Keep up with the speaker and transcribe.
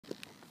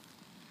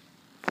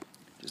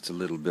Just a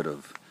little bit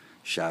of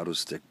shadow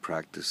stick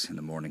practice in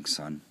the morning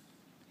sun.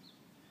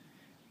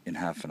 In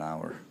half an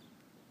hour,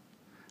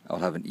 I'll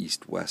have an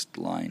east-west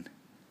line.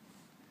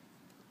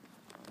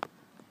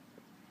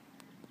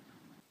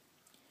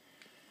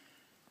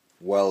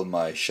 While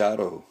my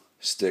shadow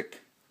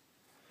stick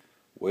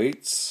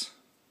waits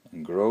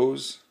and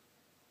grows,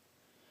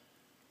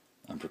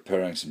 I'm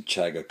preparing some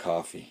chaga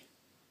coffee.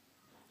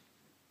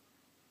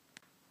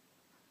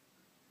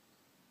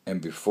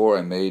 And before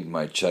I made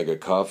my chaga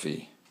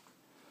coffee,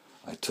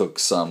 I took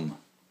some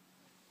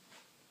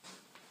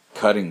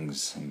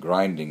cuttings and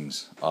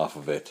grindings off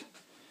of it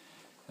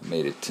and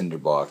made a tinder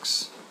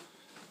box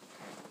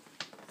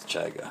with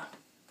chaga.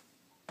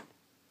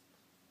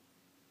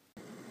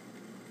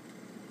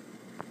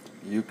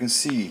 You can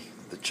see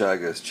the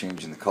chaga is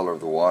changing the color of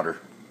the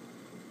water.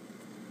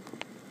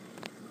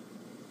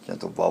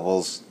 Gentle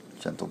bubbles,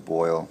 gentle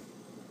boil,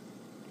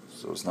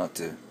 so as not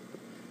to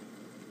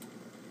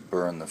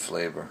burn the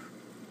flavor.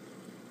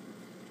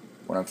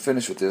 When I'm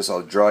finished with this,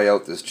 I'll dry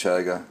out this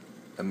chaga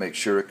and make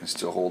sure it can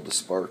still hold the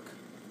spark.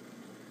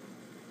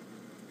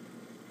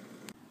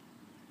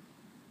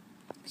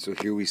 So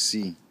here we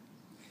see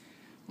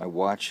my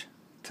watch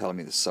telling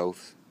me the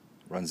south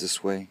runs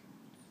this way.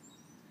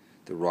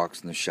 The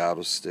rocks in the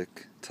shadow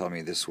stick tell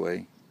me this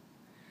way,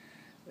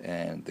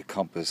 and the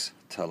compass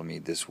telling me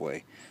this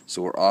way.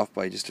 So we're off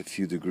by just a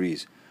few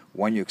degrees.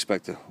 One you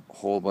expect a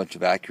whole bunch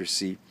of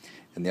accuracy,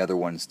 and the other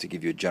one's to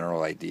give you a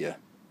general idea,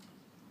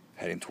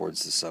 heading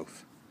towards the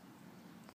south.